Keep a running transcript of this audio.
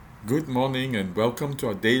Good morning and welcome to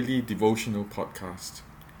our daily devotional podcast.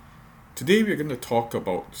 Today we're going to talk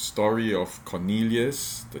about the story of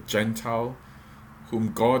Cornelius, the Gentile,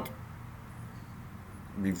 whom God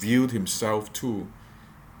revealed himself to,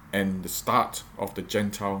 and the start of the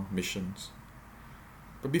Gentile missions.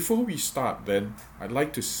 But before we start then, I'd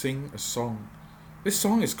like to sing a song. This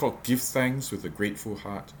song is called Give Thanks with a Grateful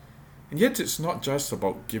Heart. And yet it's not just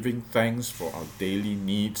about giving thanks for our daily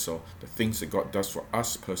needs or the things that God does for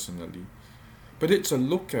us personally, but it's a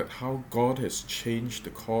look at how God has changed the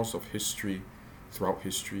course of history throughout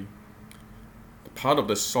history. The part of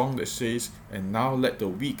the song that says, "And now let the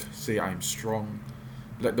weak say I am strong,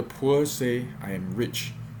 let the poor say I am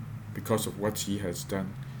rich because of what he has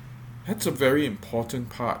done." That's a very important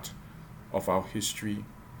part of our history,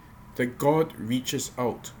 that God reaches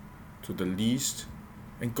out to the least.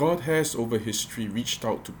 And God has, over history, reached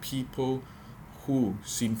out to people who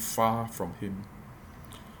seem far from Him.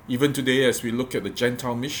 Even today, as we look at the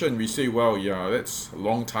Gentile mission, we say, well, yeah, that's a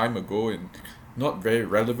long time ago and not very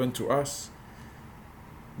relevant to us.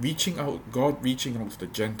 God reaching out to the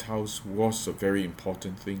Gentiles was a very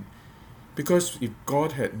important thing. Because if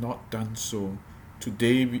God had not done so,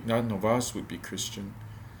 today none of us would be Christian.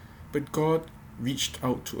 But God reached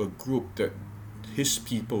out to a group that His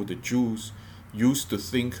people, the Jews, used to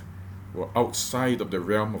think were outside of the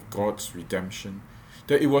realm of God's redemption,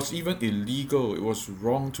 that it was even illegal, it was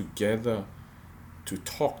wrong to gather to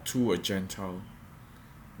talk to a Gentile.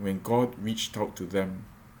 When God reached out to them,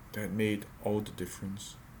 that made all the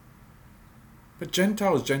difference. But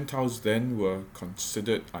Gentiles then were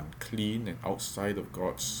considered unclean and outside of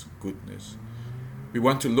God's goodness. We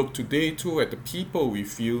want to look today too at the people we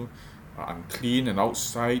feel are unclean and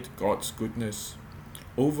outside God's goodness.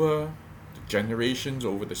 Over generations,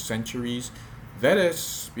 over the centuries, that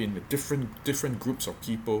has been the different groups of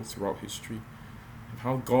people throughout history, and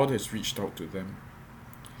how God has reached out to them.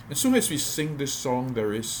 And so as we sing this song,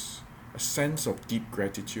 there is a sense of deep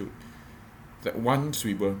gratitude that once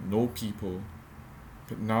we were no people,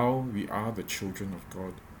 but now we are the children of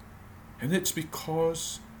God. And it's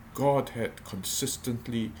because God had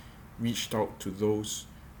consistently reached out to those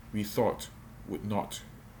we thought would not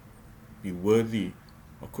be worthy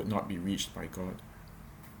or could not be reached by God.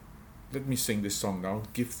 Let me sing this song now.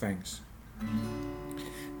 Give thanks.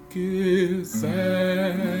 Give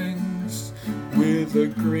thanks with a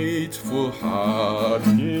grateful heart.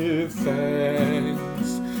 Give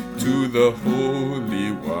thanks to the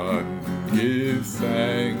Holy One. Give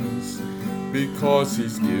thanks because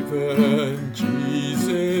He's given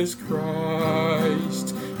Jesus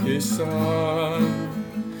Christ, His Son.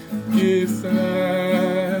 Give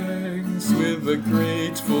thanks with a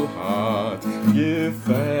grateful heart. Give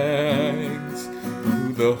thanks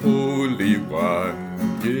to the Holy One.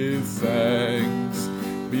 Give thanks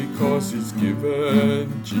because He's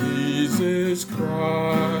given Jesus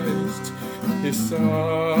Christ, His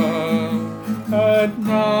Son. And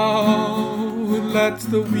now let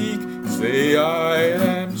the weak say I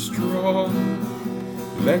am strong.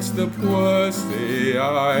 Let the poor say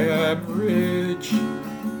I am rich,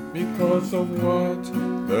 because of what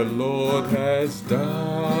the Lord has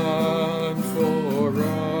done for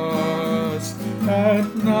us.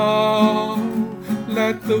 And now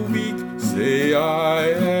let the weak say I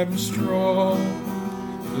am strong.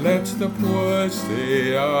 Let the poor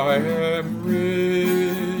say I am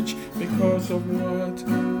rich, because of what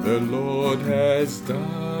the Lord has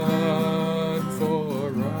done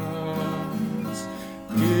for us.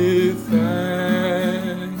 Give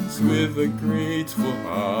thanks with a grateful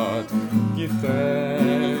heart. Give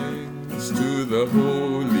thanks to the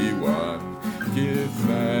Holy One. Give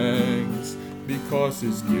thanks because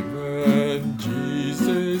He's given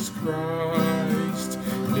Jesus Christ,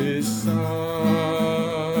 His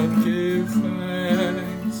Son. Give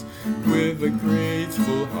thanks with a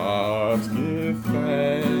grateful heart. Give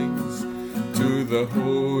thanks to the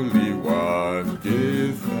Holy One.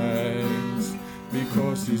 Give thanks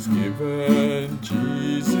because He's given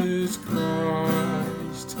Jesus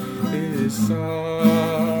Christ, His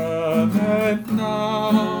Son. And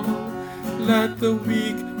now let the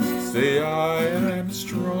weak say I am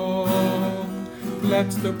strong.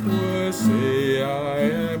 Let the poor say I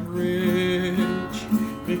am rich,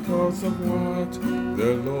 because of what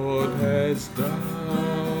the Lord has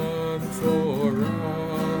done for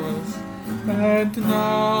us. And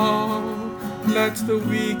now let the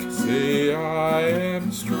weak say I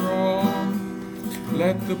am strong.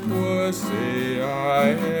 Let the poor say I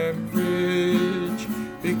am rich,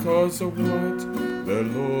 because of what the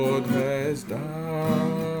Lord has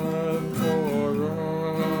done for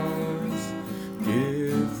us.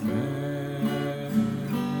 Give thanks.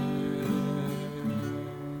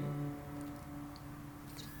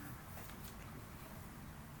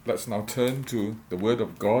 Let's now turn to the Word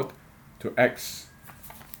of God, to Acts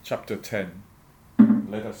chapter 10.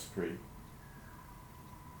 Let us pray.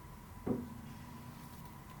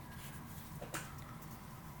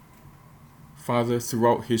 Father,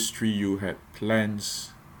 throughout history you had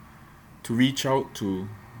plans to reach out to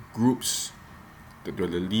groups that were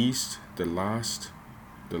the least, the last,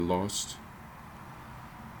 the lost.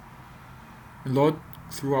 And Lord,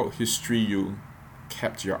 throughout history you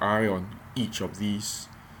kept your eye on each of these.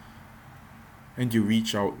 And you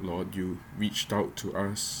reach out, Lord, you reached out to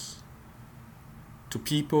us, to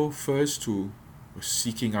people first who were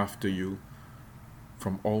seeking after you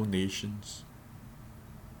from all nations.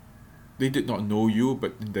 They did not know you,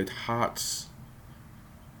 but in their hearts,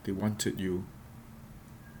 they wanted you.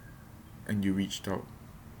 And you reached out.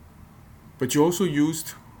 But you also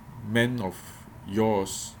used men of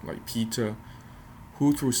yours, like Peter,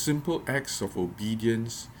 who through simple acts of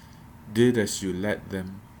obedience did as you led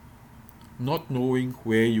them, not knowing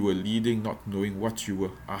where you were leading, not knowing what you were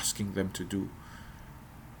asking them to do,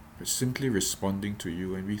 but simply responding to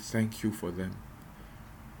you, and we thank you for them.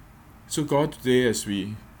 So God, today as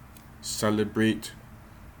we celebrate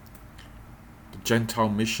the Gentile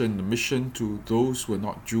mission, the mission to those who are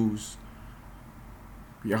not Jews,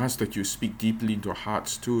 we ask that you speak deeply into our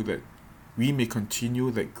hearts too, that we may continue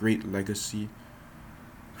that great legacy.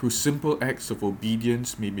 Through simple acts of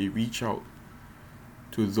obedience, may we reach out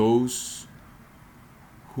to those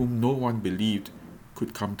whom no one believed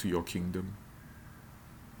could come to your kingdom.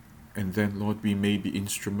 And then, Lord, we may be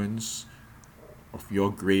instruments of your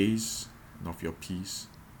grace and of your peace.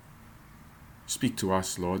 Speak to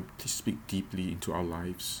us, Lord. Please speak deeply into our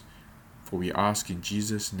lives. For we ask in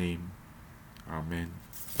Jesus' name. Amen.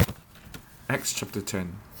 Acts chapter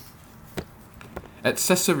 10. At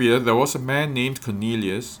Caesarea there was a man named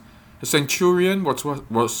Cornelius, a centurion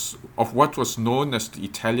of what was known as the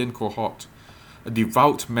Italian cohort, a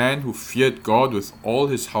devout man who feared God with all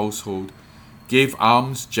his household, gave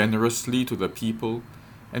alms generously to the people,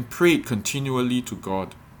 and prayed continually to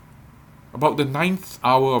God. About the 9th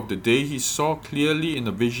hour of the day he saw clearly in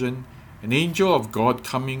a vision an angel of God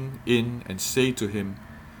coming in and say to him,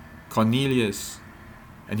 "Cornelius."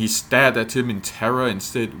 And he stared at him in terror and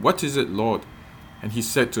said, "What is it, Lord?" And he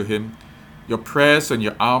said to him, "Your prayers and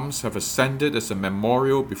your alms have ascended as a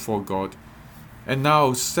memorial before God. And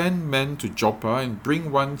now send men to Joppa and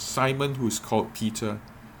bring one Simon who is called Peter.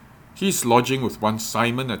 He is lodging with one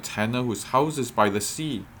Simon, a tanner, whose house is by the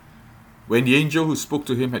sea." When the angel who spoke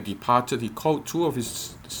to him had departed, he called 2 of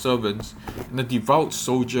his servants and a devout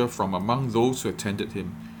soldier from among those who attended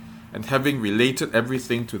him. And having related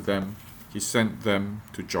everything to them, he sent them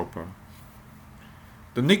to Joppa.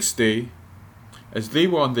 The next day, as they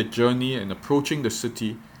were on their journey and approaching the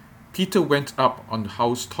city, Peter went up on the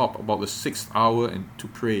housetop about the 6th hour and to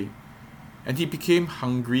pray. And he became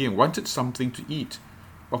hungry and wanted something to eat.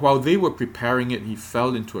 But while they were preparing it, he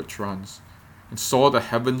fell into a trance, and saw the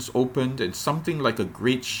heavens opened and something like a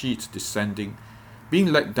great sheet descending, being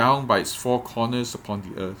let down by its 4 corners upon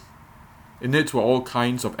the earth. In it were all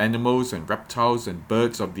kinds of animals and reptiles and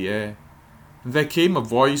birds of the air. And there came a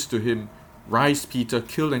voice to him, "Rise, Peter,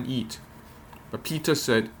 kill and eat." But Peter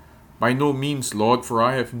said, "By no means, Lord, for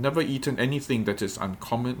I have never eaten anything that is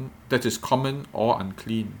common or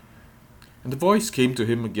unclean." And the voice came to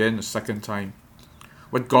him again a second time,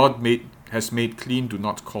 "What God has made clean, do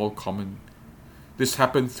not call common." This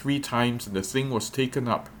happened 3 times, and the thing was taken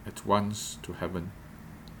up at once to heaven.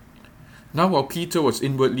 Now while Peter was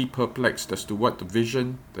inwardly perplexed as to what the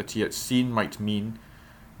vision that he had seen might mean,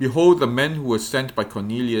 behold, the men who were sent by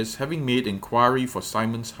Cornelius, having made inquiry for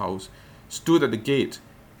Simon's house, stood at the gate,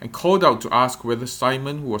 and called out to ask whether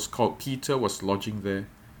Simon, who was called Peter, was lodging there.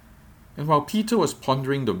 And while Peter was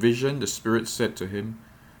pondering the vision, the Spirit said to him,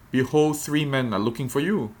 "Behold, 3 men are looking for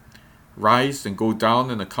you. Rise and go down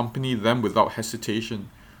and accompany them without hesitation,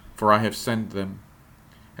 for I have sent them."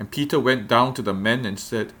 And Peter went down to the men and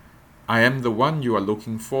said, "I am the one you are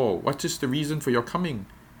looking for. What is the reason for your coming?"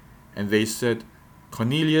 And they said,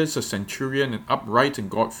 "Cornelius, a centurion, an upright and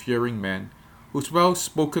God-fearing man, who is well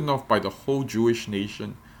spoken of by the whole Jewish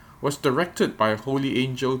nation, was directed by a holy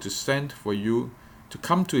angel to send for you to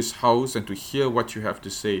come to his house and to hear what you have to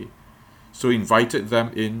say." So he invited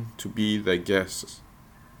them in to be their guests.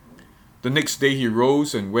 The next day he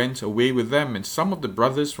rose and went away with them, and some of the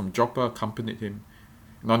brothers from Joppa accompanied him.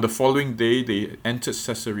 And on the following day they entered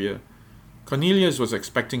Caesarea. Cornelius was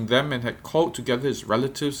expecting them and had called together his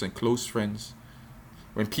relatives and close friends.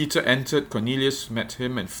 When Peter entered, Cornelius met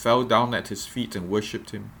him and fell down at his feet and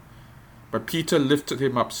worshipped him. But Peter lifted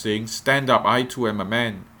him up, saying, "Stand up, I too am a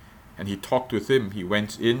man." And he talked with him. He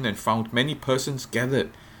went in and found many persons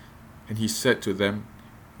gathered, And he said to them,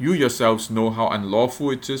 "You yourselves know how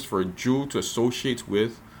unlawful it is for a Jew to associate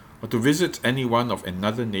with or to visit anyone of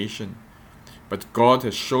another nation. But God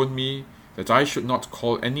has shown me that I should not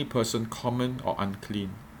call any person common or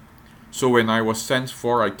unclean. So when I was sent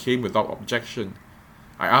for, I came without objection.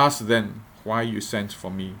 I asked then, 'Why you sent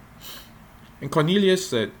for me?' And Cornelius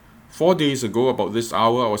said, 4 days ago about this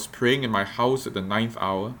hour I was praying in my house at the 9th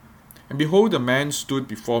hour, and behold, a man stood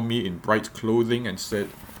before me in bright clothing and said,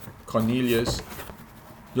 'Cornelius,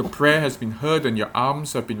 your prayer has been heard and your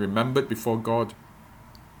alms have been remembered before God.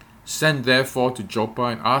 Send therefore to Joppa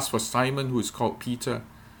and ask for Simon, who is called Peter.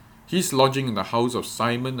 He is lodging in the house of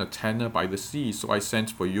Simon, a tanner by the sea. So I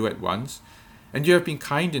sent for you at once, and you have been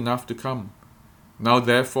kind enough to come. Now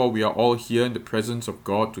therefore we are all here in the presence of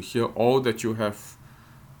God to hear all that you have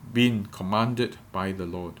been commanded by the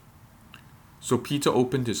Lord.' So Peter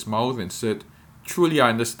opened his mouth and said, 'Truly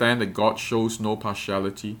I understand that God shows no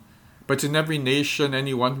partiality, but in every nation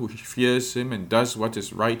anyone who fears him and does what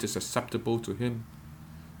is right is acceptable to him.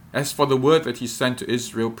 As for the word that he sent to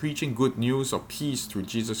Israel, preaching good news of peace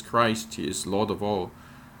through Jesus Christ, he is Lord of all.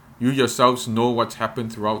 You yourselves know what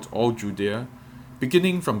happened throughout all Judea,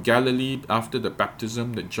 beginning from Galilee after the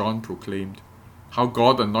baptism that John proclaimed, how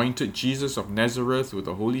God anointed Jesus of Nazareth with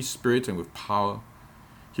the Holy Spirit and with power.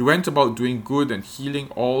 He went about doing good and healing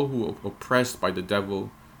all who were oppressed by the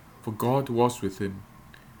devil, for God was with him.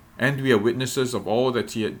 And we are witnesses of all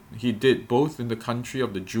that he did, both in the country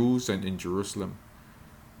of the Jews and in Jerusalem.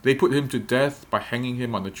 They put him to death by hanging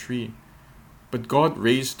him on a tree. But God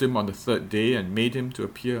raised him on the 3rd day and made him to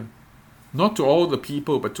appear, not to all the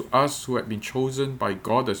people, but to us who had been chosen by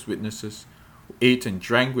God as witnesses, who ate and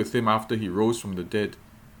drank with him after he rose from the dead.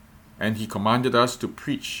 And he commanded us to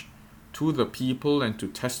preach to the people and to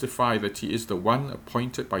testify that he is the one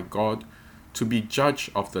appointed by God to be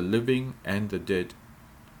judge of the living and the dead.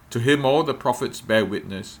 To him all the prophets bear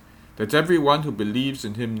witness, that everyone who believes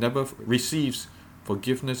in him never receives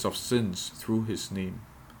forgiveness of sins through his name.'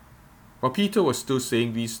 While Peter was still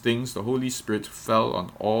saying these things, the Holy Spirit fell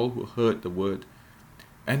on all who heard the word.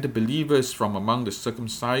 And the believers from among the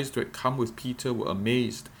circumcised who had come with Peter were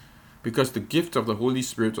amazed, because the gift of the Holy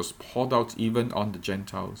Spirit was poured out even on the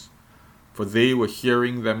Gentiles. For they were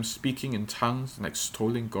hearing them speaking in tongues and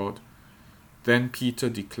extolling God. Then Peter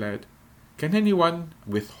declared, 'Can anyone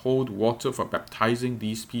withhold water for baptizing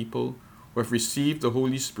these people who have received the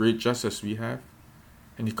Holy Spirit just as we have?'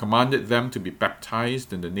 And he commanded them to be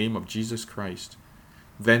baptized in the name of Jesus Christ.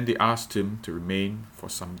 Then they asked him to remain for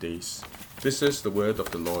some days." This is the word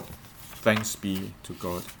of the Lord. Thanks be to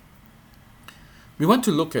God. We want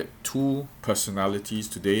to look at 2 personalities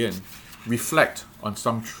today and reflect on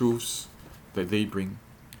some truths that they bring.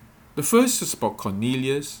 The first is about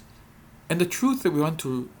Cornelius, and the truth that we want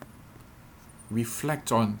to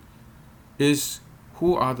reflect on is,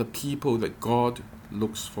 who are the people that God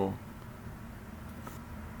looks for?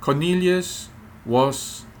 Cornelius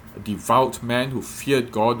was a devout man who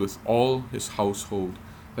feared God with all his household.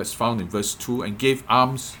 That's found in verse 2, and gave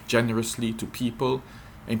alms generously to people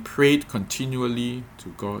and prayed continually to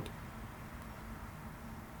God.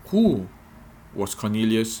 Who was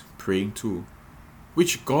Cornelius praying to?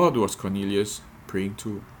 Which God was Cornelius praying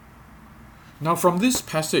to? Now from this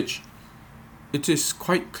passage, it is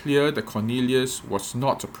quite clear that Cornelius was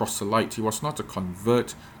not a proselyte. He was not a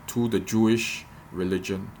convert to the Jewish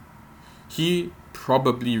religion. He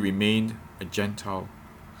probably remained a Gentile.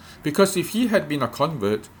 Because if he had been a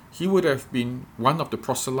convert, he would have been one of the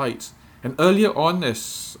proselytes. And earlier on,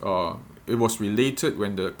 as it was related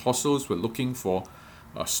when the apostles were looking for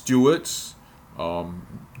stewards,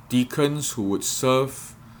 deacons who would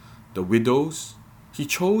serve the widows, he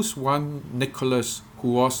chose one Nicholas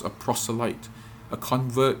who was a proselyte, a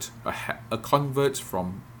convert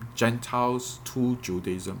from Gentiles to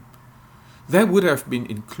Judaism. That would have been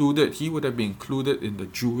included, he would have been included in the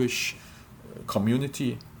Jewish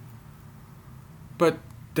community. But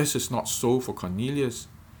this is not so for Cornelius.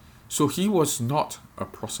 So he was not a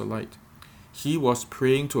proselyte. He was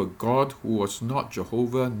praying to a God who was not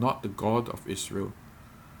Jehovah, not the God of Israel.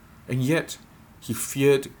 And yet, he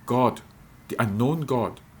feared God, the unknown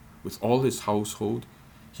God, with all his household.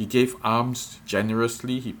 He gave alms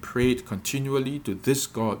generously. He prayed continually to this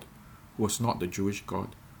God who was not the Jewish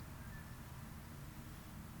God.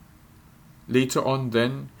 Later on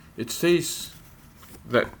then, it says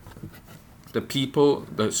that the people,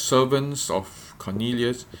 the servants of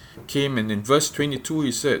Cornelius, came, and in verse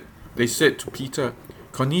 22 they said to Peter,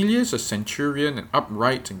 "Cornelius, a centurion, an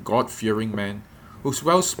upright and God-fearing man, who is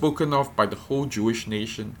well spoken of by the whole Jewish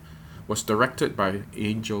nation, was directed by an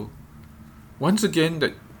angel." Once again,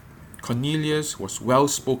 that Cornelius was well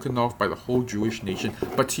spoken of by the whole Jewish nation,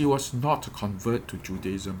 but he was not a convert to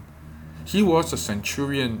Judaism. He was a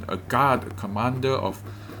centurion, a guard, a commander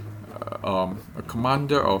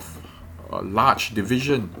of a large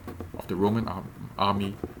division of the Roman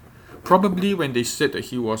army. Probably when they said that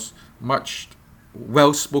he was much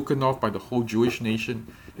well spoken of by the whole Jewish nation,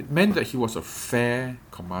 it meant that he was a fair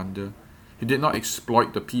commander. He did not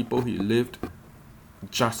exploit the people. He lived a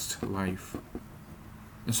just life.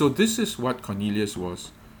 And so this is what Cornelius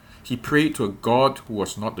was. He prayed to a God who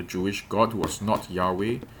was not the Jewish God, who was not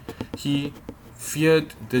Yahweh. He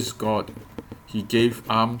feared this God. He gave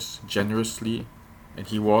alms generously, and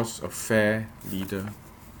he was a fair leader.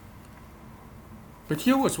 But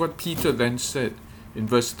here was what Peter then said in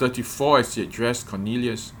verse 34 as he addressed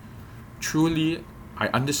Cornelius. Truly, I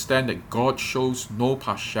understand that God shows no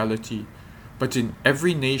partiality, but in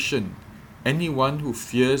every nation, anyone who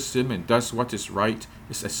fears him and does what is right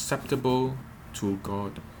is acceptable to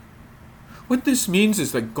God. What this means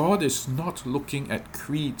is that God is not looking at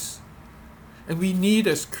creeds. And we need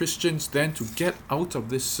as Christians then to get out of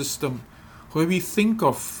this system where we think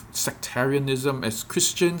of sectarianism as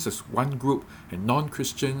Christians as one group and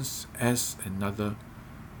non-Christians as another.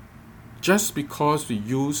 Just because we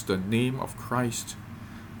use the name of Christ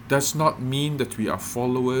does not mean that we are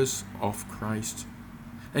followers of Christ.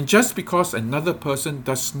 And just because another person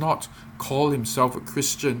does not call himself a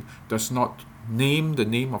Christian, does not name the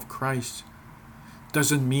name of Christ,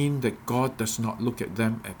 doesn't mean that God does not look at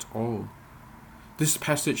them at all. This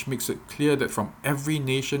passage makes it clear that from every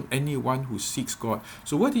nation, anyone who seeks God.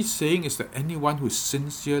 So what he's saying is that anyone who is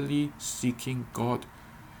sincerely seeking God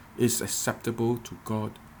is acceptable to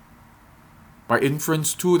God. By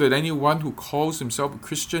inference too, that anyone who calls himself a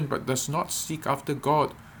Christian but does not seek after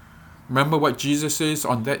God. Remember what Jesus says,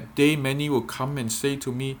 on that day many will come and say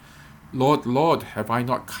to me, Lord, Lord, have I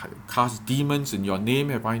not cast demons in your name?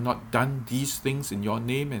 Have I not done these things in your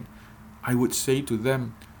name? And I would say to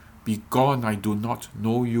them, Begone, I do not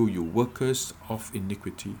know you, you workers of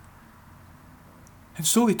iniquity. And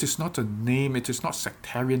so it is not a name, it is not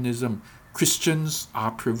sectarianism. Christians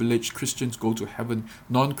are privileged, Christians go to heaven.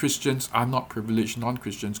 Non-Christians are not privileged,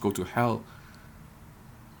 non-Christians go to hell.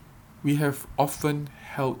 We have often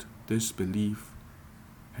held this belief,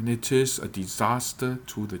 and it is a disaster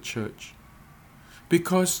to the church.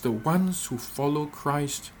 Because the ones who follow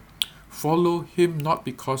Christ follow him not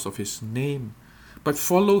because of his name, but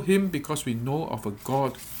follow him because we know of a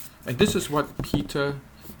God. And this is what Peter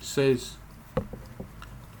says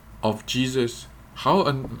of Jesus. How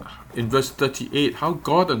in verse 38, how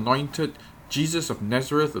God anointed Jesus of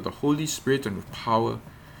Nazareth with the Holy Spirit and with power.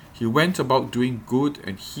 He went about doing good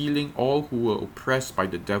and healing all who were oppressed by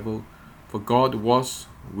the devil, for God was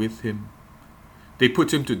with him. They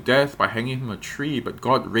put him to death by hanging him on a tree, but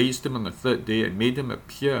God raised him on the third day and made him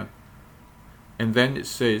appear. And then it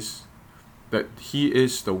says that he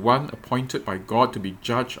is the one appointed by God to be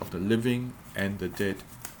judge of the living and the dead.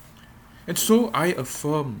 And so I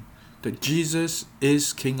affirm that Jesus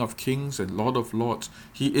is King of Kings and Lord of Lords.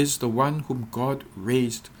 He is the one whom God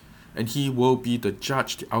raised, and he will be the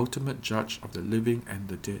judge, the ultimate judge of the living and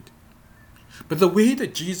the dead. But the way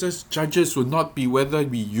that Jesus judges will not be whether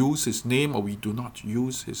we use his name or we do not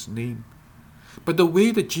use his name. But the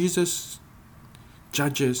way that Jesus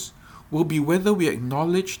judges will be whether we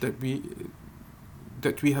acknowledge that we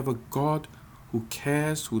have a God who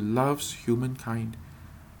cares, who loves humankind.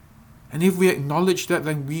 And if we acknowledge that,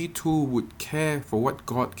 then we too would care for what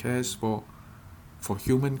God cares for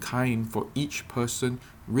humankind, for each person,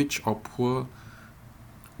 rich or poor,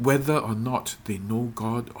 whether or not they know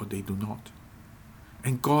God or they do not.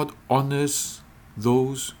 And God honors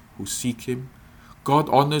those who seek him. God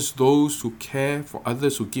honors those who care for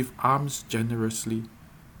others, who give alms generously.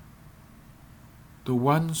 The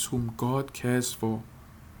ones whom God cares for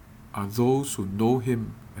are those who know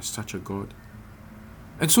him as such a God.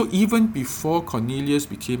 And so even before Cornelius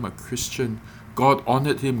became a Christian, God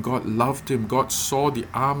honored him, God loved him, God saw the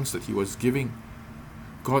alms that he was giving.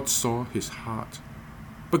 God saw his heart.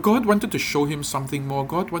 But God wanted to show him something more.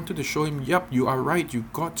 God wanted to show him, yep, you are right, you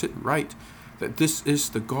got it right, that this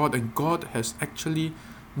is the God. And God has actually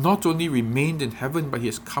not only remained in heaven, but he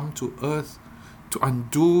has come to earth to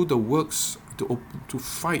undo the works, to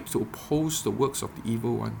fight, to oppose the works of the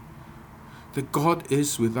evil one. That God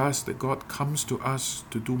is with us, that God comes to us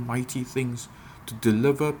to do mighty things, to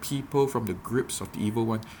deliver people from the grips of the evil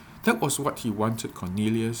one. That was what he wanted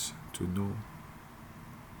Cornelius to know.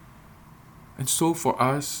 And so for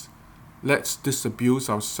us, let's disabuse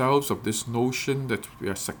ourselves of this notion that we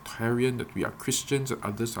are sectarian, that we are Christians and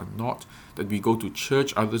others are not, that we go to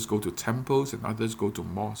church, others go to temples and others go to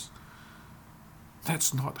mosques.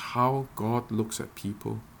 That's not how God looks at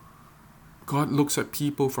people. God looks at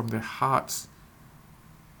people from their hearts.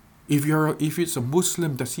 If it's a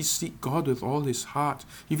Muslim, does he seek God with all his heart?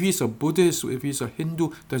 If he's a Buddhist, if he's a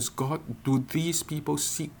Hindu, do these people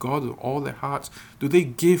seek God with all their hearts? Do they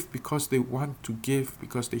give because they want to give,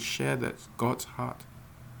 because they share that God's heart?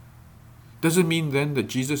 Doesn't mean then that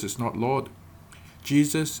Jesus is not Lord.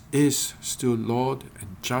 Jesus is still Lord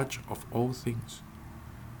and judge of all things.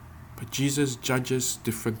 But Jesus judges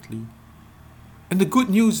differently. And the good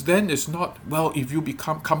news then is not, well, if you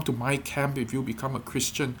come to my camp, if you become a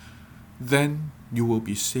Christian, then you will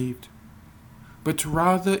be saved. But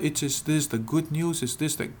rather it is this, the good news is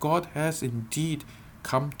this, that God has indeed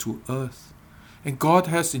come to earth. And God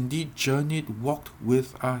has indeed journeyed, walked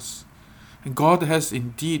with us. And God has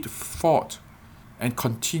indeed fought and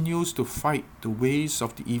continues to fight the ways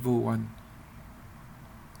of the evil one.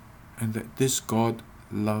 And that this God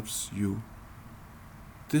loves you.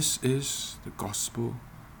 This is the gospel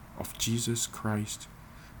of Jesus Christ.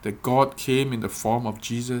 That God came in the form of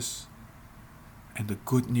Jesus. And the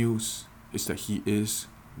good news is that He is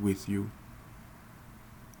with you.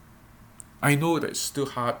 I know that it's still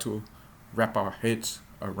hard to wrap our heads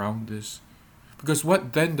around this. Because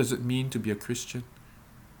what then does it mean to be a Christian?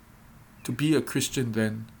 To be a Christian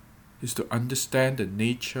then is to understand the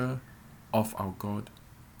nature of our God.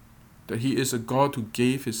 That He is a God who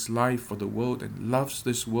gave His life for the world and loves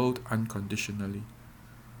this world unconditionally.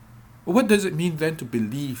 But what does it mean then to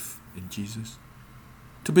believe in Jesus?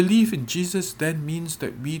 To believe in Jesus then means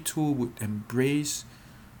that we too would embrace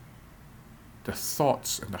the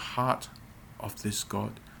thoughts and the heart of this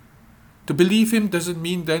God. To believe Him doesn't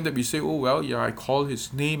mean then that we say, oh well, yeah, I call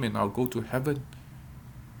His name and I'll go to heaven.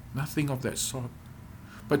 Nothing of that sort.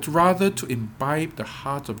 But rather to imbibe the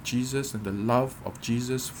heart of Jesus and the love of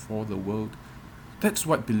Jesus for the world. That's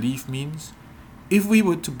what belief means. If we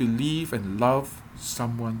were to believe and love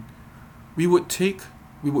someone, we would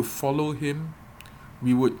follow Him.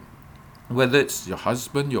 We would, whether it's your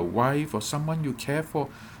husband, your wife, or someone you care for,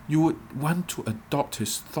 you would want to adopt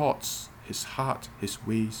His thoughts, His heart, His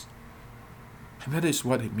ways. And that is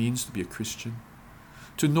what it means to be a Christian.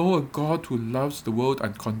 To know a God who loves the world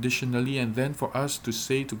unconditionally, and then for us to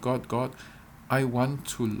say to God, God, I want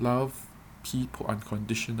to love people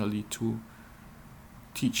unconditionally too.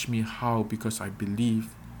 Teach me how, because I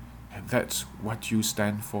believe, and that's what you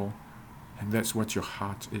stand for, and that's what your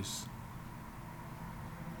heart is.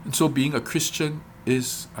 And so being a Christian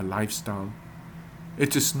is a lifestyle.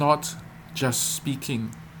 It is not just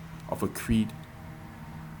speaking of a creed.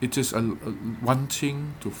 It is a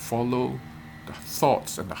wanting to follow the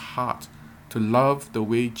thoughts and the heart, to love the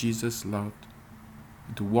way Jesus loved,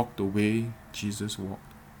 and to walk the way Jesus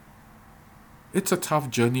walked. It's a tough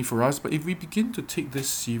journey for us, but if we begin to take this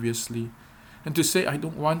seriously, and to say, I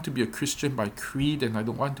don't want to be a Christian by creed, and I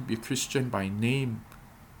don't want to be a Christian by name,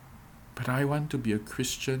 but I want to be a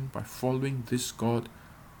Christian by following this God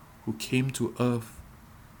who came to earth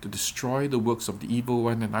to destroy the works of the evil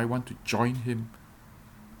one, and I want to join Him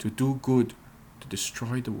to do good, to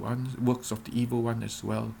destroy the works of the evil one as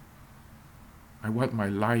well. I want my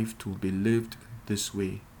life to be lived this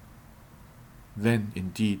way. Then,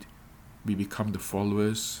 indeed, we become the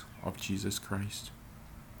followers of Jesus Christ.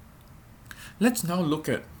 Let's now look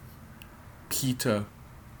at Peter.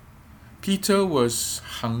 Peter was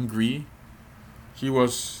hungry. He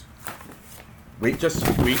was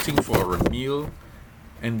just waiting for a meal,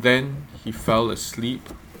 and then he fell asleep,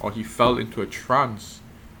 or he fell into a trance.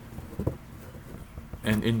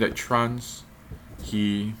 And in that trance,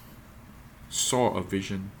 he saw a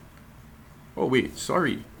vision. Oh wait,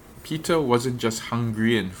 sorry. Peter wasn't just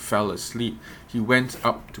hungry and fell asleep. He went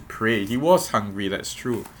up to pray. He was hungry, that's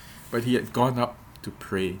true. But he had gone up to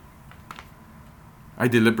pray. I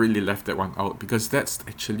deliberately left that one out because that's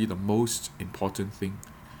actually the most important thing.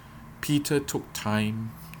 Peter took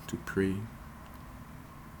time to pray.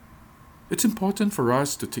 It's important for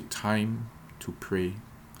us to take time to pray.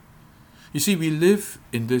 You see, we live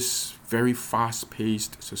in this very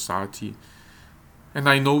fast-paced society. And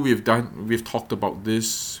I know we've talked about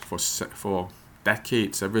this for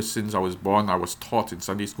decades. Ever since I was born, I was taught in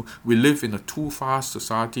Sunday school. We live in a too fast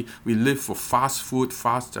society. We live for fast food,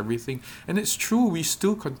 fast everything. And it's true, we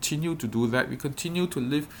still continue to do that. We continue to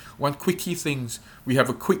live on quickie things. We have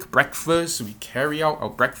a quick breakfast. We carry out our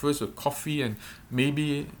breakfast with coffee and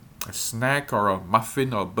maybe a snack or a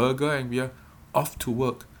muffin or a burger, and we are off to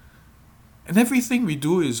work. And everything we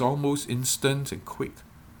do is almost instant and quick.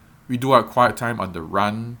 We do our quiet time on the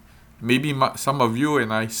run. Maybe some of you,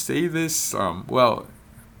 and I say this,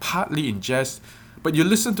 partly in jest, But you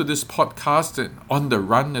listen to this podcast and on the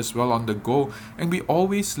run as well, on the go, and we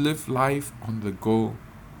always live life on the go.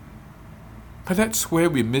 But that's where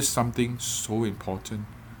we miss something so important.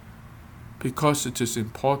 Because it is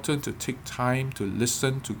important to take time to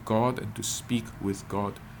listen to God and to speak with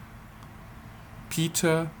God.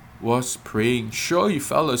 Peter was praying. Sure, he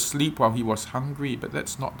fell asleep while he was hungry, but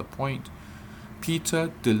that's not the point.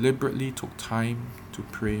 Peter deliberately took time to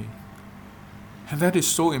pray. And that is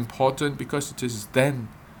so important because it is then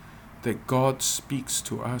that God speaks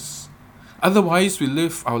to us. Otherwise, we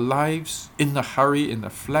live our lives in a hurry, in the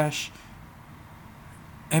flesh.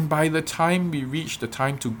 And by the time we reach the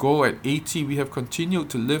time to go at 80, we have continued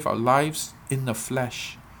to live our lives in the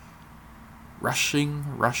flesh. Rushing.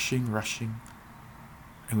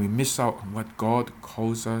 And we miss out on what God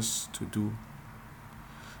calls us to do.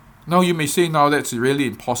 Now you may say, now that's really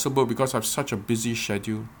impossible because I have such a busy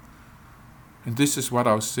schedule. And this is what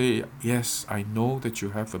I'll say. Yes, I know that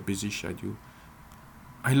you have a busy schedule.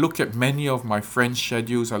 I look at many of my friends'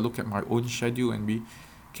 schedules, I look at my own schedule, and we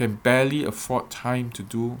can barely afford time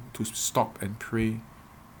to stop and pray.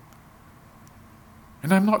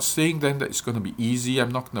 And I'm not saying then that it's going to be easy.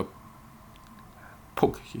 I'm not going to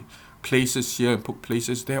poke places here and poke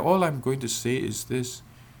places there. All I'm going to say is this.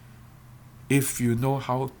 If you know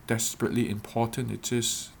how desperately important it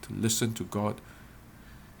is to listen to God,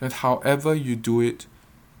 that however you do it,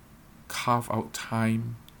 carve out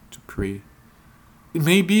time to pray. It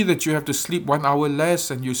may be that you have to sleep 1 hour less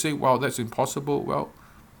and you say, wow, that's impossible. Well,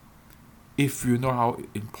 if you know how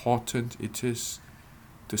important it is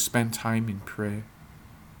to spend time in prayer,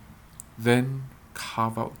 then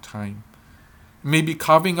carve out time. Maybe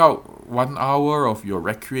carving out 1 hour of your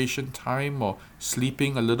recreation time or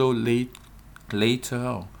sleeping a little later.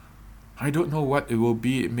 Or I don't know what it will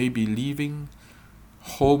be. It may be leaving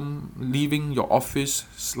your office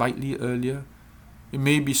slightly earlier. It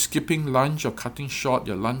may be skipping lunch or cutting short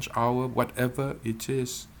your lunch hour, whatever it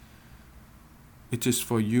is. It is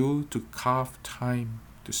for you to carve time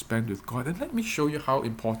to spend with God. And let me show you how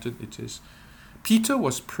important it is. Peter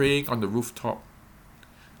was praying on the rooftop.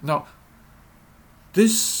 Now,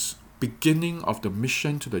 this beginning of the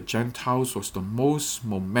mission to the Gentiles was the most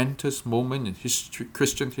momentous moment in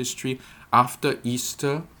Christian history after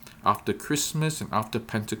Easter, after Christmas, and after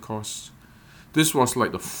Pentecost. This was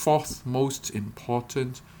like the fourth most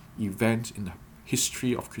important event in the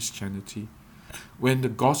history of Christianity, when the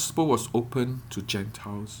gospel was open to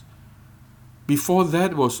Gentiles. Before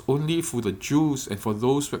that was only for the Jews and for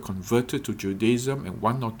those who had converted to Judaism and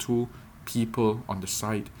 1 or 2 people on the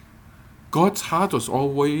side. God's heart was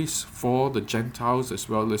always for the Gentiles as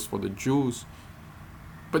well as for the Jews.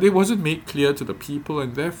 But it wasn't made clear to the people,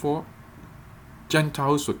 and therefore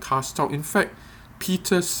Gentiles were cast out. In fact,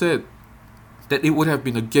 Peter said that it would have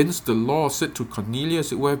been against the law, said to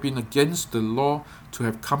Cornelius, it would have been against the law to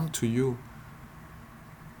have come to you.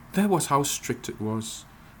 That was how strict it was.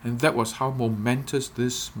 And that was how momentous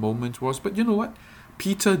this moment was. But you know what?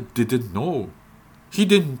 Peter didn't know. He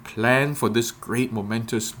didn't plan for this great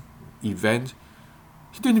momentous event.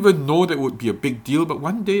 He didn't even know that it would be a big deal. But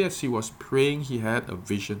one day as he was praying, he had a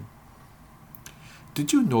vision.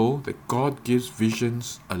 Did you know that God gives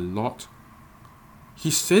visions a lot? He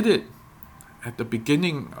said it at the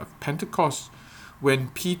beginning of Pentecost when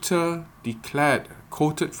Peter declared,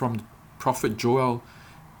 quoted from the prophet Joel,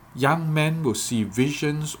 young men will see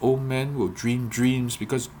visions, old men will dream dreams,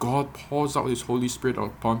 because God pours out His Holy Spirit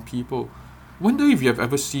upon people. Wonder if you have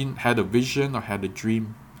ever had a vision or had a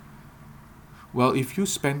dream. Well, if you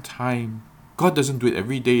spend time, God doesn't do it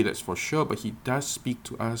every day, that's for sure, but He does speak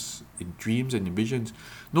to us in dreams and in visions.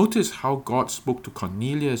 Notice how God spoke to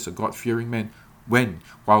Cornelius, a God-fearing man,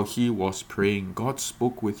 while he was praying. God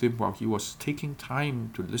spoke with him while he was taking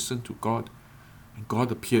time to listen to God, and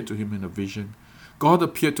God appeared to him in a vision. God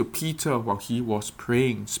appeared to Peter while he was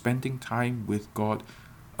praying, spending time with God,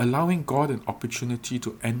 allowing God an opportunity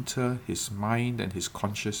to enter his mind and his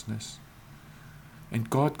consciousness. And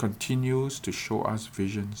God continues to show us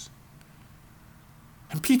visions.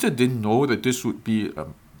 And Peter didn't know that this would be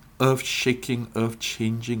an earth-shaking,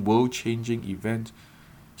 earth-changing, world-changing event.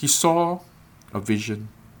 He saw a vision,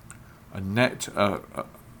 a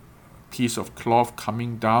piece of cloth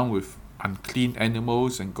coming down with unclean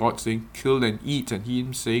animals, and God saying, kill and eat, and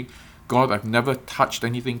him saying, God, I've never touched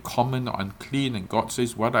anything common or unclean, and God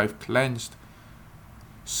says, what I've cleansed.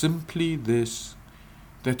 Simply this,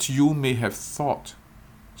 that you may have thought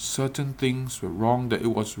certain things were wrong, that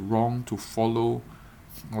it was wrong to follow,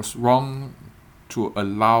 was wrong to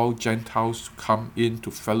allow Gentiles to come into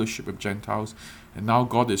fellowship with Gentiles. And now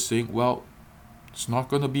God is saying, well, it's not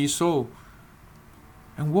going to be so.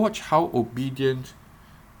 And watch how obedient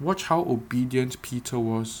Peter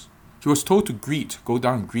was. He was told to go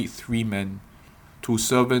down and greet 3 men, 2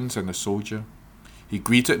 servants and a soldier. He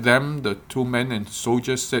greeted them. The 2 men and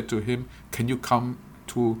soldiers said to him, "Can you come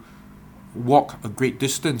to walk a great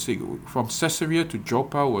distance?" From Caesarea to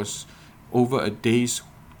Joppa was over a day's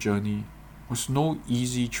journey. It was no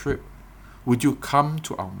easy trip. "Would you come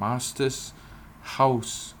to our master's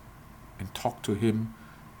house and talk to him,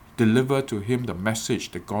 deliver to him the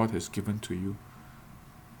message that God has given to you?"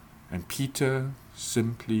 And Peter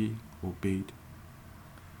simply obeyed.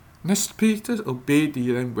 And as Peter obeyed,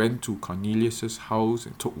 he then went to Cornelius' house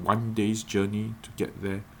and took 1 day's journey to get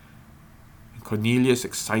there. And Cornelius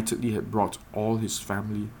excitedly had brought all his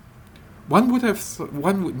family. One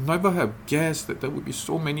would never have guessed that there would be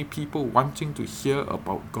so many people wanting to hear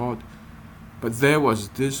about God. But there was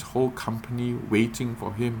this whole company waiting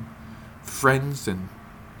for him, friends and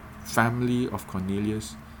family of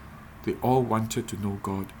Cornelius. They all wanted to know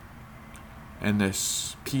God. And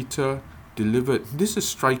as Peter delivered, this is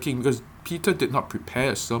striking because Peter did not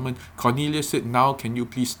prepare a sermon. Cornelius said, "Now can you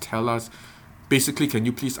please tell us, basically can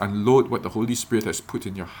you please unload what the Holy Spirit has put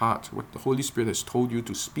in your heart, what the Holy Spirit has told you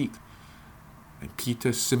to speak?" And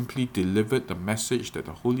Peter simply delivered the message that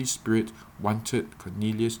the Holy Spirit wanted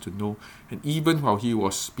Cornelius to know. And even while he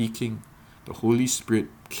was speaking, the Holy Spirit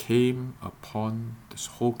came upon this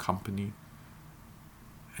whole company.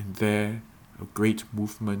 And there a great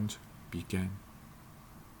movement began.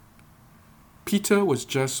 Peter was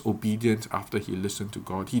just obedient after he listened to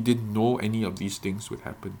God. He didn't know any of these things would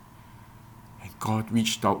happen. And God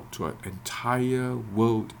reached out to an entire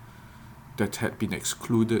world that had been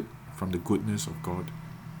excluded from the goodness of God.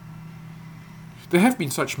 There have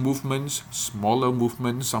been such movements, smaller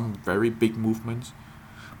movements, some very big movements,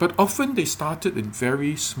 but often they started in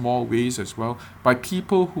very small ways as well, by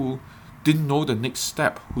people who didn't know the next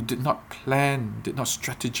step, who did not plan, did not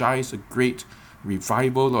strategize a great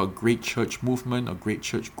revival or a great church movement or great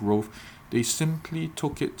church growth. They simply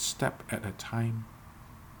took it step at a time.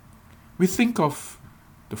 We think of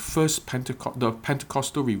the first the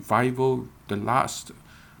Pentecostal revival, the last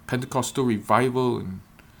Pentecostal revival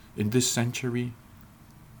in this century,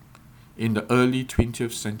 in the early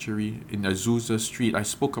 20th century, in Azusa Street. I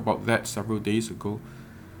spoke about that several days ago.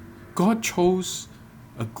 God chose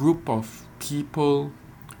a group of people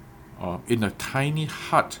in a tiny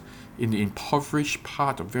hut in the impoverished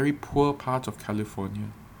part, a very poor part of California.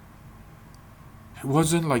 It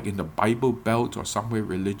wasn't like in the Bible Belt or somewhere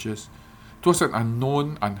religious. It was an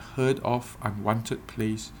unknown, unheard of, unwanted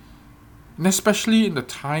place. And especially in the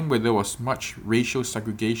time where there was much racial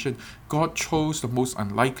segregation, God chose the most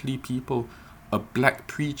unlikely people, a black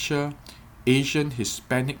preacher, Asian,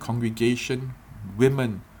 Hispanic congregation,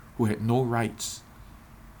 women who had no rights.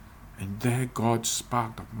 And there God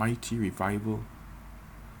sparked a mighty revival.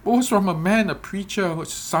 It was from a man, a preacher,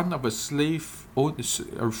 son of a slave,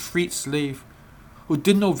 a freed slave, who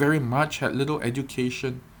didn't know very much, had little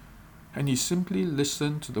education, and he simply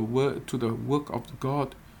listened to the work of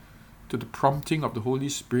God, to the prompting of the Holy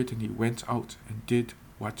Spirit, and he went out and did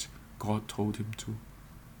what God told him to.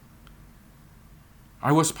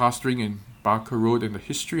 I was pastoring in Barker Road, and the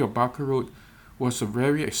history of Barker Road was a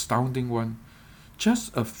very astounding one.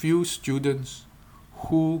 Just a few students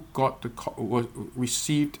who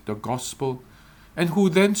received the gospel and who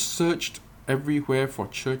then searched everywhere for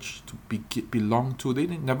church to belong to. They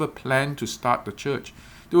never planned to start the church.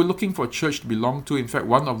 They were looking for a church to belong to. In fact,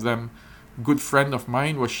 one of them, a good friend of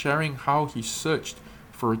mine, was sharing how he searched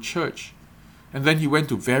for a church. And then he went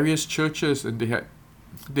to various churches, and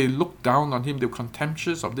they looked down on him. They were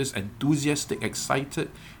contemptuous of this enthusiastic, excited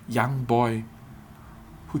young boy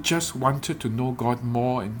who just wanted to know God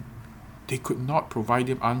more, and they could not provide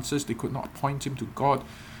him answers. They could not point him to God.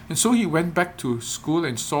 And so he went back to school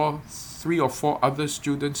and saw 3 or 4 other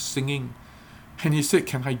students singing. And he said,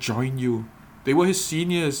 "Can I join you?" They were his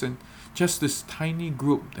seniors, and just this tiny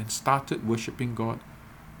group then started worshiping God.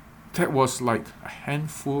 That was like a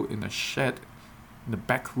handful in a shed in the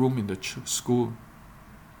back room in the school.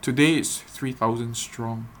 Today it's 3,000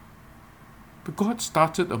 strong. But God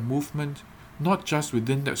started a movement, not just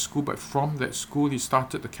within that school, but from that school he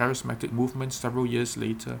started the charismatic movement several years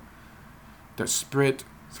later that spread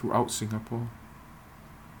throughout Singapore.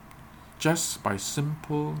 Just by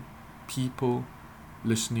simple people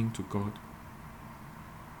listening to God.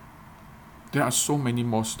 There are so many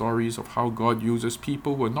more stories of how God uses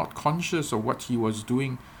people who were not conscious of what he was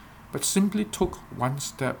doing, but simply took one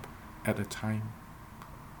step at a time.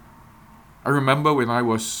 I remember when I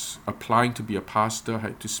was applying to be a pastor, I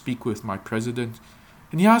had to speak with my president,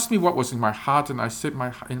 and he asked me what was in my heart, and I said,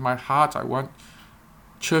 in my heart, I want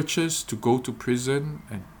churches to go to prison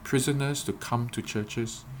and prisoners to come to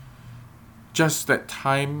churches. Just that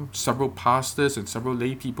time, several pastors and several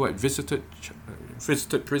lay people had visited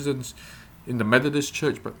prisons in the Methodist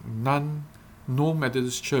Church, but no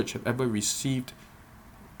Methodist church had ever received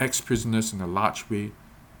ex-prisoners in a large way.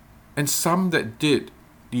 And some that did,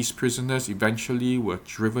 these prisoners eventually were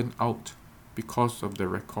driven out because of their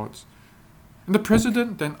records. And the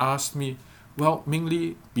president then asked me, well,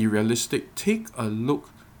 Ming-Li, be realistic. Take a look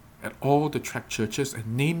at all the tract churches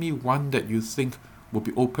and name me one that you think will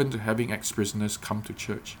be open to having ex-prisoners come to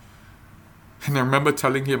church. And I remember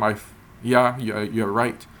telling him, you're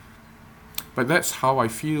right. But that's how I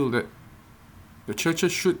feel that the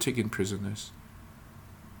churches should take in prisoners.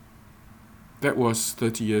 That was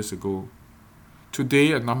 30 years ago.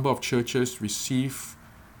 Today, a number of churches receive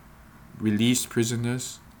released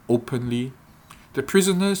prisoners openly. The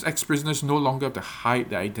prisoners, ex-prisoners, no longer have to hide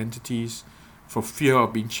their identities for fear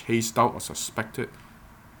of being chased out or suspected,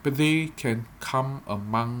 but they can come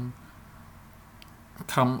among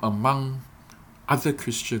other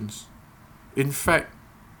Christians. In fact,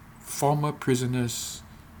 former prisoners,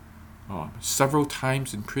 several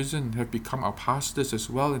times in prison, have become our pastors as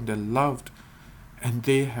well, and they're loved, and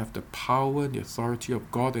they have the power and the authority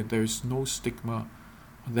of God, and there is no stigma.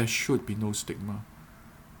 There should be no stigma.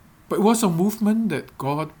 But it was a movement that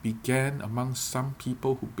God began among some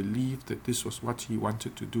people who believed that this was what He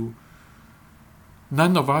wanted to do.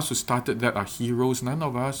 None of us who started that are heroes. None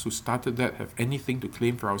of us who started that have anything to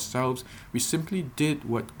claim for ourselves. We simply did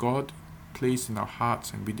what God placed in our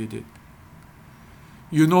hearts, and we did it.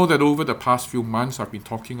 You know that over the past few months, I've been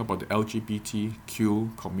talking about the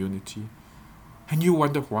LGBTQ community. And you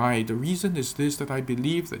wonder why. The reason is this, that I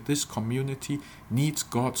believe that this community needs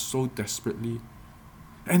God so desperately.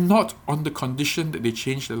 And not on the condition that they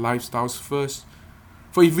change their lifestyles first.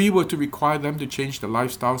 For if we were to require them to change their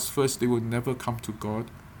lifestyles first, they will never come to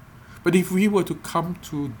God. But if we were to come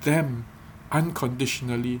to them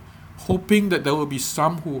unconditionally, hoping that there will be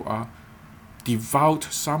some who are devout,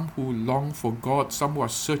 some who long for God, some who are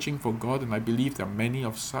searching for God, and I believe there are many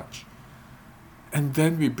of such. And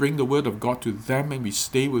then we bring the word of God to them, and we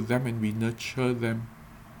stay with them, and we nurture them.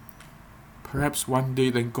 Perhaps one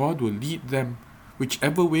day then God will lead them,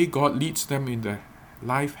 whichever way God leads them in their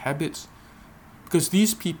life habits. Because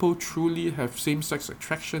these people truly have same-sex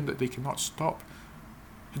attraction that they cannot stop.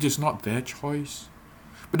 It is not their choice.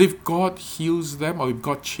 But if God heals them, or if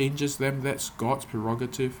God changes them, that's God's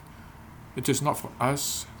prerogative. It is not for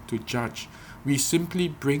us to judge. We simply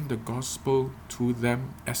bring the gospel to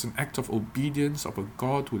them as an act of obedience of a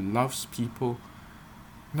God who loves people,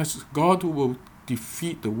 and as God who will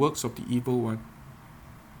defeat the works of the evil one.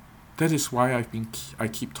 That is why I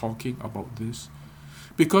keep talking about this.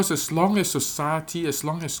 Because as long as society, as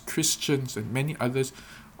long as Christians and many others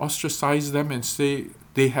ostracize them and say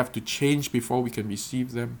they have to change before we can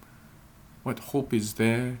receive them, what hope is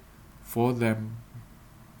there for them?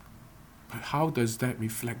 But how does that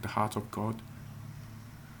reflect the heart of God?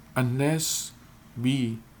 Unless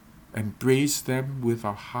we embrace them with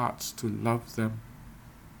our hearts to love them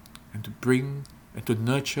and to bring and to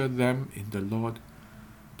nurture them in the Lord,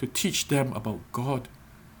 to teach them about God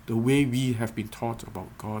the way we have been taught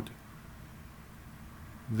about God,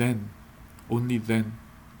 then, only then,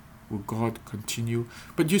 will God continue.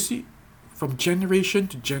 But you see, from generation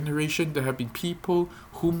to generation, there have been people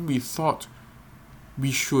whom we thought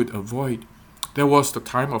we should avoid. There was the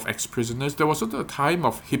time of ex-prisoners. There was also the time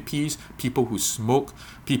of hippies, people who smoke,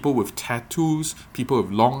 people with tattoos, people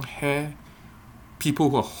with long hair, people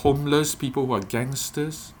who are homeless, people who are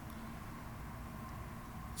gangsters.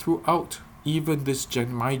 Throughout even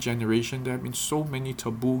my generation, there have been so many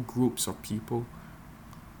taboo groups of people.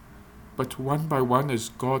 But one by one, as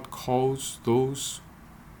God calls those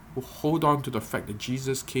who hold on to the fact that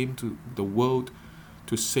Jesus came to the world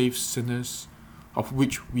to save sinners, of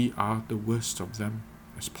which we are the worst of them,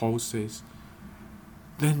 as Paul says,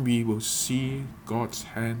 then we will see God's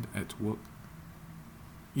hand at work.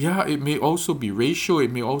 Yeah, it may also be racial,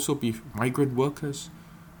 it may also be migrant workers.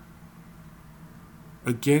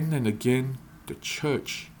 Again and again, the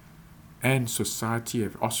church and society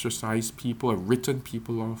have ostracized people, have written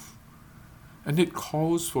people off. And it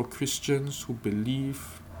calls for Christians who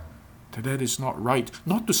believe that is not right.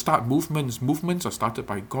 Not to start movements. Movements are started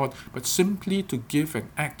by God, but simply to give an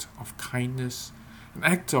act of kindness, an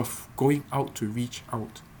act of going out to reach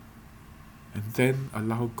out, and then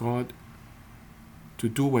allow God to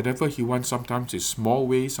do whatever He wants, sometimes in small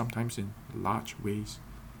ways, sometimes in large ways.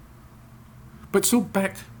 But so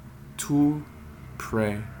back to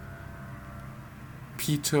prayer.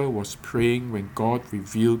 Peter was praying when God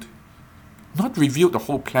revealed Not revealed the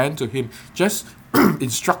whole plan to him, just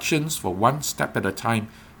instructions for one step at a time.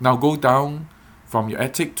 Now go down from your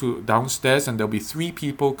attic to downstairs, and there'll be 3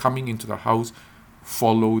 people coming into the house.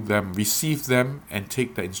 Follow them, receive them, and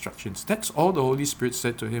take the instructions. That's all the Holy Spirit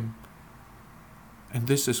said to him. And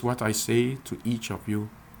this is what I say to each of you.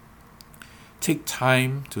 Take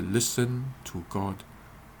time to listen to God,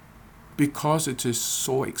 because it is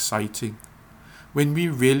so exciting. When we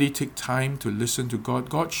really take time to listen to God,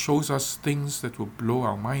 God shows us things that will blow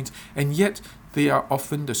our minds, and yet they are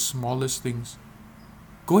often the smallest things.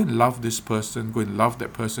 Go and love this person, go and love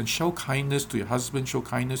that person, show kindness to your husband, show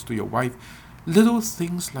kindness to your wife. Little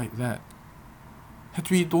things like that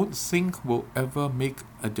we don't think will ever make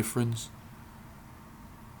a difference.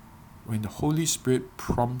 When the Holy Spirit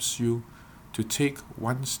prompts you to take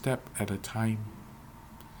one step at a time,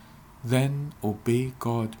 then obey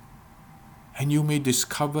God. And you may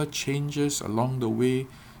discover changes along the way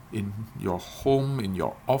in your home, in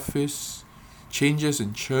your office, changes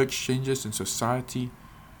in church, changes in society.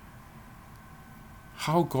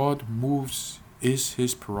 How God moves is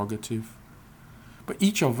His prerogative. But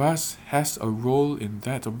each of us has a role in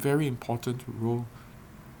that, a very important role.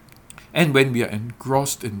 And when we are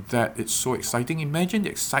engrossed in that, it's so exciting. Imagine the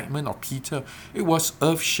excitement of Peter. It was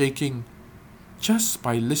earth-shaking. Just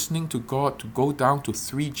by listening to God, to go down to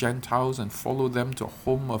 3 Gentiles and follow them to a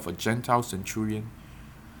home of a Gentile centurion.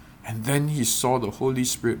 And then he saw the Holy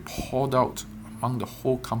Spirit poured out among the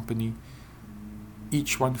whole company,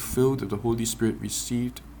 each one filled with the Holy Spirit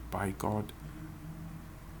received by God.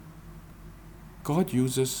 God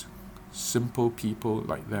uses simple people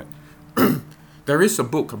like that. There is a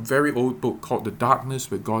book, a very old book called The Darkness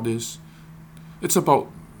Where God Is. It's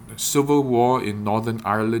about civil war in Northern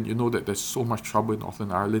Ireland. You know that there's so much trouble in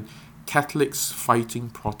Northern Ireland. Catholics fighting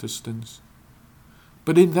Protestants.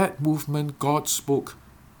 But in that movement, God spoke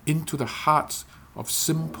into the hearts of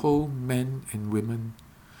simple men and women.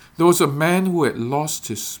 There was a man who had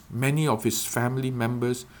lost many of his family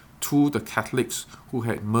members to the Catholics who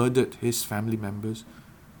had murdered his family members.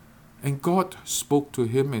 And God spoke to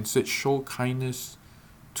him and said, show kindness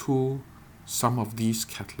to some of these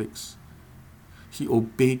Catholics. He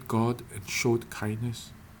obeyed God and showed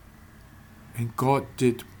kindness. And God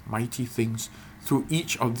did mighty things through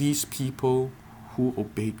each of these people who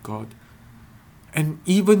obeyed God. And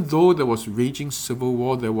even though there was raging civil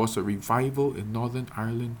war, there was a revival in Northern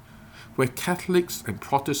Ireland where Catholics and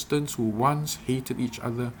Protestants who once hated each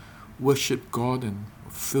other worshipped God and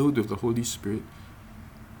were filled with the Holy Spirit.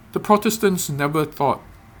 The Protestants never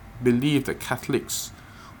believed that Catholics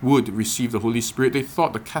would receive the Holy Spirit. They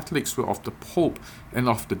thought the Catholics were of the Pope and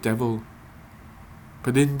of the devil.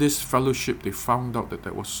 But in this fellowship, they found out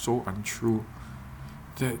that was so untrue,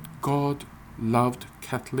 that God loved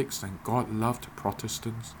Catholics and God loved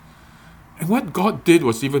Protestants. And what God did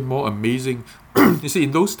was even more amazing. You see,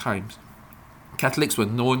 in those times, Catholics were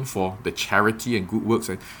known for the charity and good works,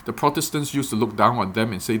 and the Protestants used to look down on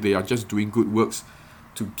them and say they are just doing good works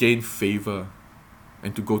to gain favor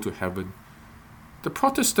and to go to heaven. The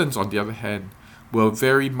Protestants, on the other hand, were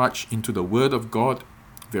very much into the Word of God,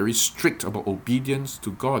 very strict about obedience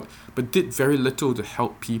to God, but did very little to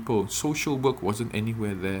help people. Social work wasn't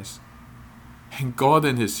anywhere theirs. And God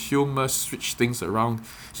in His humor switched things around.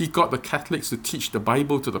 He got the Catholics to teach the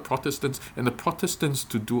Bible to the Protestants, and the Protestants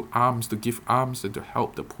to do alms, to give alms and to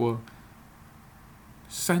help the poor.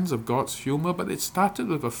 Sense of God's humor, but it started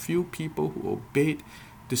with a few people who obeyed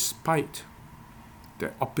despite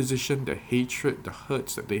their opposition, their hatred, the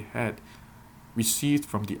hurts that they had received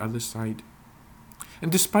from the other side.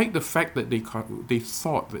 And despite the fact that they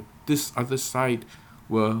thought that this other side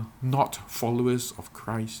were not followers of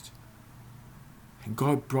Christ, and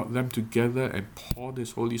God brought them together and poured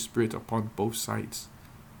His Holy Spirit upon both sides.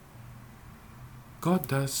 God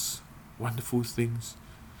does wonderful things.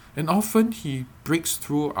 And often He breaks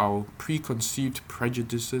through our preconceived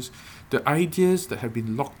prejudices, the ideas that have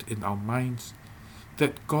been locked in our minds,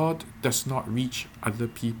 that God does not reach other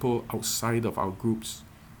people outside of our groups.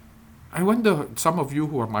 I wonder, some of you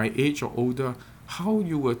who are my age or older, how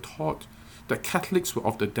you were taught that Catholics were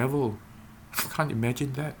of the devil. I can't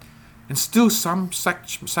imagine that. And still some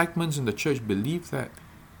segments in the church believe that.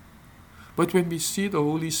 But when we see the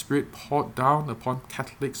Holy Spirit poured down upon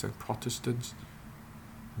Catholics and Protestants,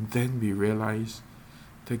 then we realize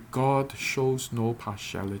that God shows no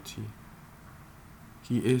partiality.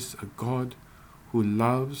 He is a God who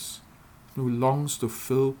loves, who longs to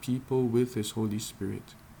fill people with His Holy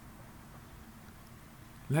Spirit.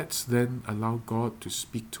 Let's then allow God to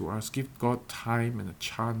speak to us, give God time and a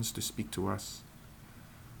chance to speak to us,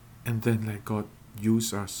 and then let God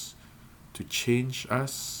use us to change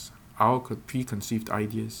us, our preconceived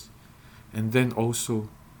ideas, and then also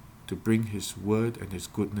to bring His word and His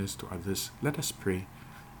goodness to others. Let us pray.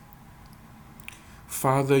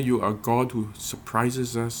 Father, you are God who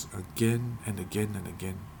surprises us again and again and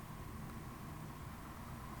again.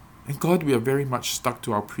 And God, we are very much stuck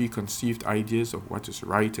to our preconceived ideas of what is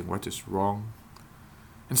right and what is wrong.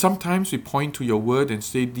 And sometimes we point to your word and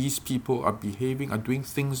say these people are doing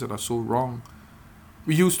things that are so wrong.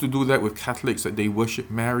 We used to do that with Catholics, that they worship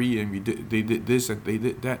Mary and they did this and they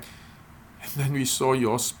did that. And then we saw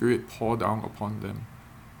your Spirit pour down upon them.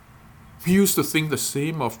 We used to think the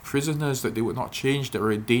same of prisoners, that they would not change, they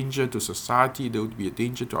were a danger to society, they would be a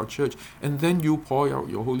danger to our church. And then you pour out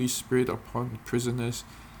your Holy Spirit upon prisoners.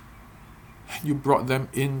 And you brought them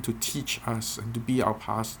in to teach us and to be our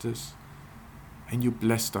pastors. And you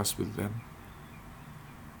blessed us with them.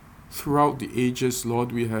 Throughout the ages,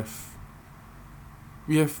 Lord, we have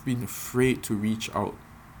been afraid to reach out,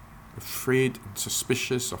 afraid and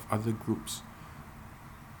suspicious of other groups.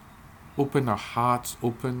 Open our hearts,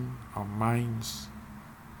 open our minds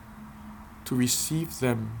to receive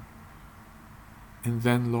them. And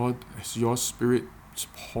then, Lord, as your Spirit is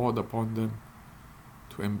poured upon them,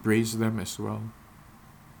 to embrace them as well.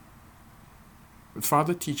 But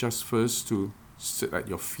Father, teach us first to sit at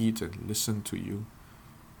your feet and listen to you.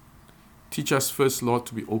 Teach us first, Lord,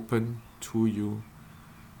 to be open to you,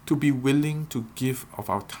 to be willing to give of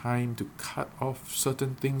our time, to cut off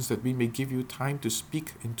certain things that we may give you time to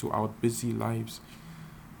speak into our busy lives.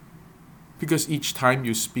 Because each time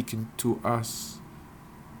you speak into us,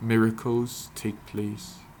 miracles take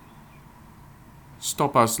place.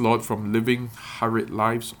 Stop us, Lord, from living hurried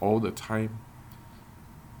lives all the time,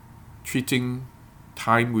 treating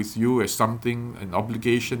time with you as something, an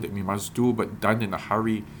obligation that we must do, but done in a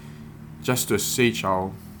hurry, just to assuage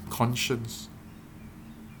our conscience.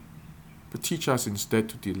 But teach us instead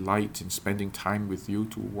to delight in spending time with you,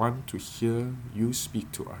 to want to hear you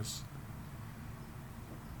speak to us.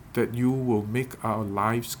 That you will make our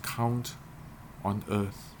lives count on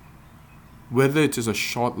earth. Whether it is a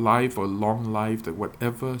short life or a long life, that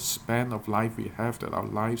whatever span of life we have, that our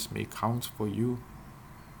lives may count for you.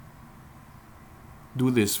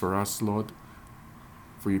 Do this for us, Lord,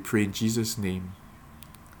 for we pray in Jesus' name.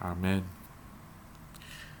 Amen.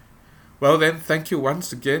 Well then, thank you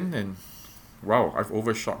once again, and wow, I've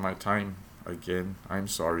overshot my time again. I'm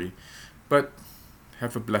sorry. But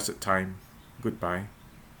have a blessed time. Goodbye.